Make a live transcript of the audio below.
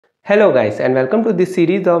Hello guys, and welcome to this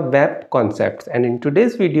series of web concepts, and in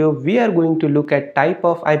today's video we are going to look at type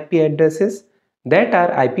of IP addresses that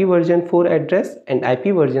are IP version 4 address and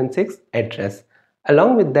IP version 6 address.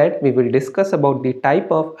 Along with that, we will discuss about the type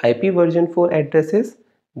of IP version 4 addresses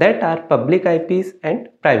that are public IPs and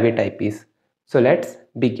private IPs. So let's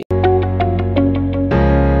begin.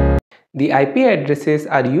 The IP addresses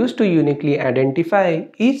are used to uniquely identify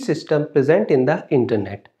each system present in the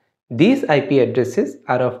internet. These IP addresses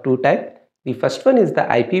are of two types. The first one is the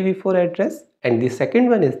IPv4 address and the second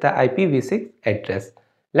one is the IPv6 address.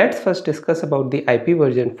 Let's first discuss about the IP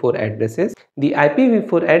version 4 addresses. The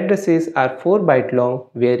IPv4 addresses are 4 byte long,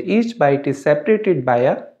 where each byte is separated by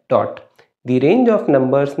a dot. The range of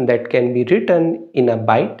numbers that can be written in a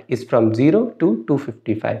byte is from 0 to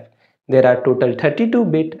 255. There are total 32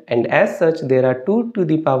 bit, and as such there are 2 to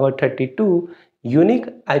the power 32 unique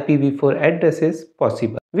IPv4 addresses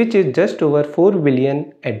possible, which is just over 4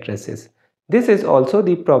 billion addresses. This is also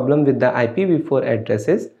the problem with the IPv4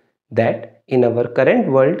 addresses, that in our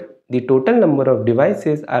current world the total number of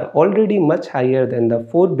devices are already much higher than the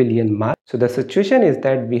 4 billion mark. So the situation is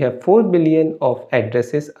that we have 4 billion of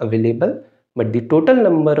addresses available, but the total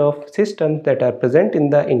number of systems that are present in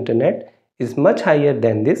the internet is much higher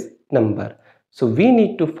than this number. So we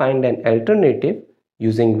need to find an alternative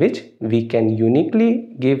using which we can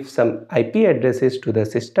uniquely give some IP addresses to the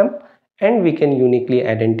system and we can uniquely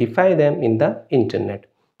identify them in the internet.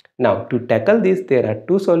 Now to tackle this, there are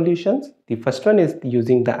two solutions. The first one is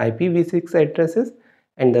using the IPv6 addresses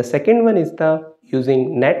and the second one is the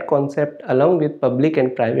using NAT concept along with public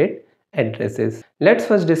and private addresses. Let's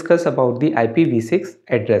first discuss about the IPv6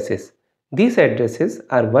 addresses. These addresses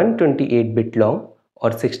are 128-bit long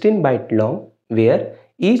or 16 byte long, where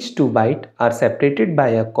each 2 byte are separated by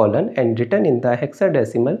a colon and written in the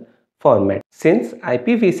hexadecimal format. Since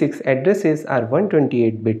IPv6 addresses are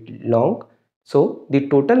 128-bit long, so the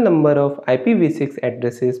total number of IPv6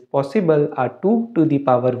 addresses possible are 2 to the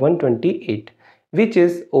power 128, which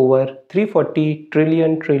is over 340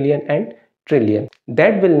 trillion and trillion.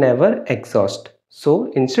 That will never exhaust.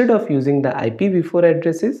 So instead of using the IPv4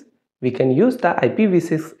 addresses, we can use the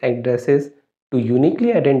IPv6 addresses to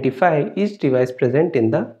uniquely identify each device present in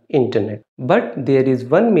the internet. But there is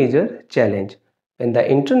one major challenge. When the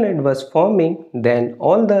internet was forming, then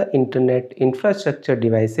all the internet infrastructure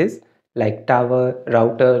devices like tower,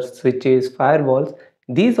 routers, switches, firewalls,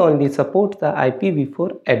 these only support the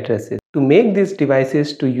IPv4 addresses. To make these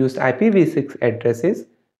devices to use IPv6 addresses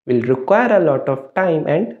will require a lot of time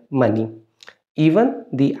and money. Even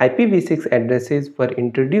the IPv6 addresses were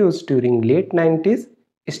introduced during late 90s.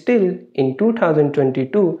 Still, in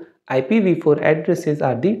 2022, IPv4 addresses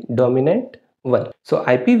are the dominant one. So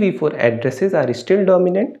IPv4 addresses are still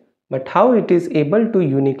dominant, but how it is able to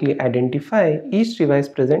uniquely identify each device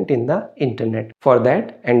present in the internet? For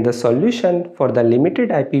that, and the solution for the limited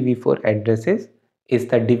IPv4 addresses is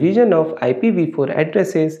the division of IPv4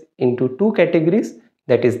 addresses into two categories,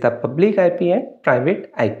 that is the public IP and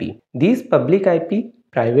private IP. These public IP,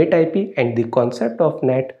 private IP and the concept of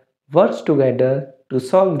NAT works together to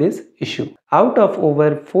solve this issue. Out of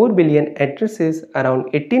over 4 billion addresses, around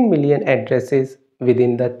 18 million addresses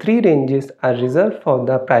within the three ranges are reserved for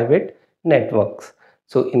the private networks.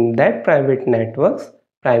 So in that private networks,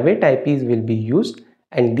 private IPs will be used,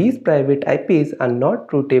 and these private IPs are not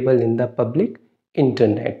routable in the public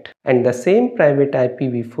internet. And the same private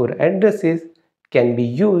IPv4 addresses can be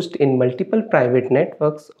used in multiple private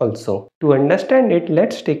networks also. To understand it,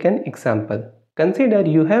 let's take an example. Consider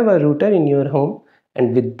you have a router in your home,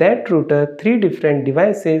 and with that router, three different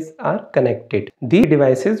devices are connected. These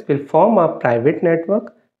devices will form a private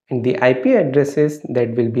network, and the IP addresses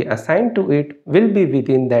that will be assigned to it will be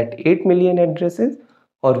within that 8 million addresses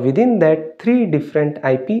or within that three different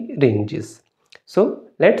IP ranges. So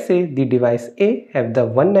let's say the device A have the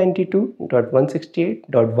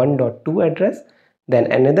 192.168.1.2 address, then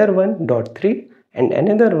another one .3 and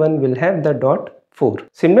another one will have the .4.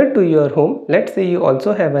 Similar to your home, let's say you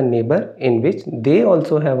also have a neighbor in which they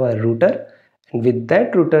also have a router, and with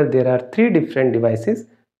that router there are three different devices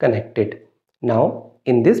connected. Now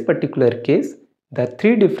in this particular case, the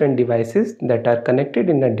three different devices that are connected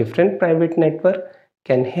in a different private network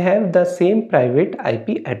can have the same private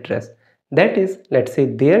IP address. That is, let's say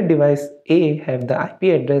their device A have the IP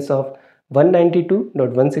address of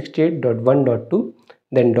 192.168.1.2,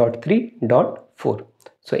 then .3, .4.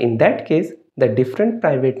 So in that case, the different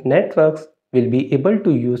private networks will be able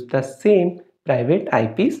to use the same private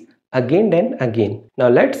IPs again and again. Now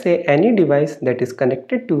let's say any device that is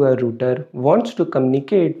connected to a router wants to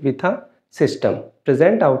communicate with a system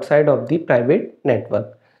present outside of the private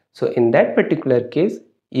network. So in that particular case,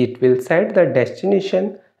 it will set the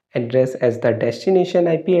destination address as the destination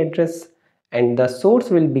IP address and the source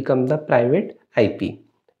will become the private IP.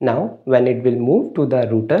 Now when it will move to the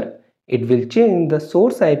router, it will change the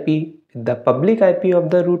source IP with the public IP of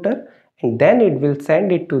the router and then it will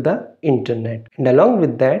send it to the internet. And along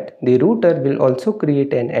with that, the router will also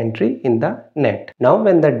create an entry in the NAT. Now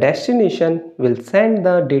when the destination will send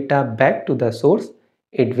the data back to the source,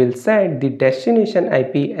 it will set the destination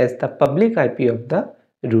IP as the public IP of the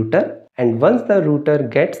router, and once the router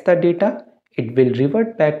gets the data, it will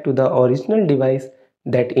revert back to the original device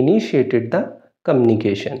that initiated the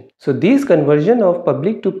communication. So this conversion of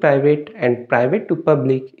public to private and private to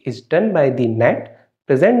public is done by the NAT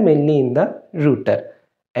present mainly in the router,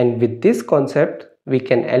 and with this concept we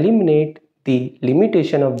can eliminate the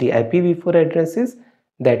limitation of the IPv4 addresses,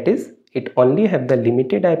 that is, it only have the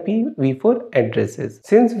limited IPv4 addresses.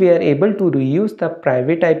 Since we are able to reuse the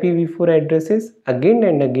private IPv4 addresses again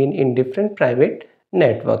and again in different private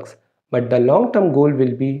networks, but the long-term goal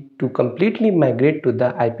will be to completely migrate to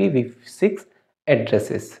the IPv6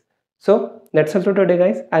 addresses. So that's all for today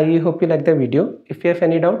guys. I hope you like the video. If you have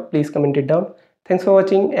any doubt, please comment it down. Thanks for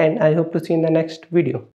watching and I hope to see you in the next video.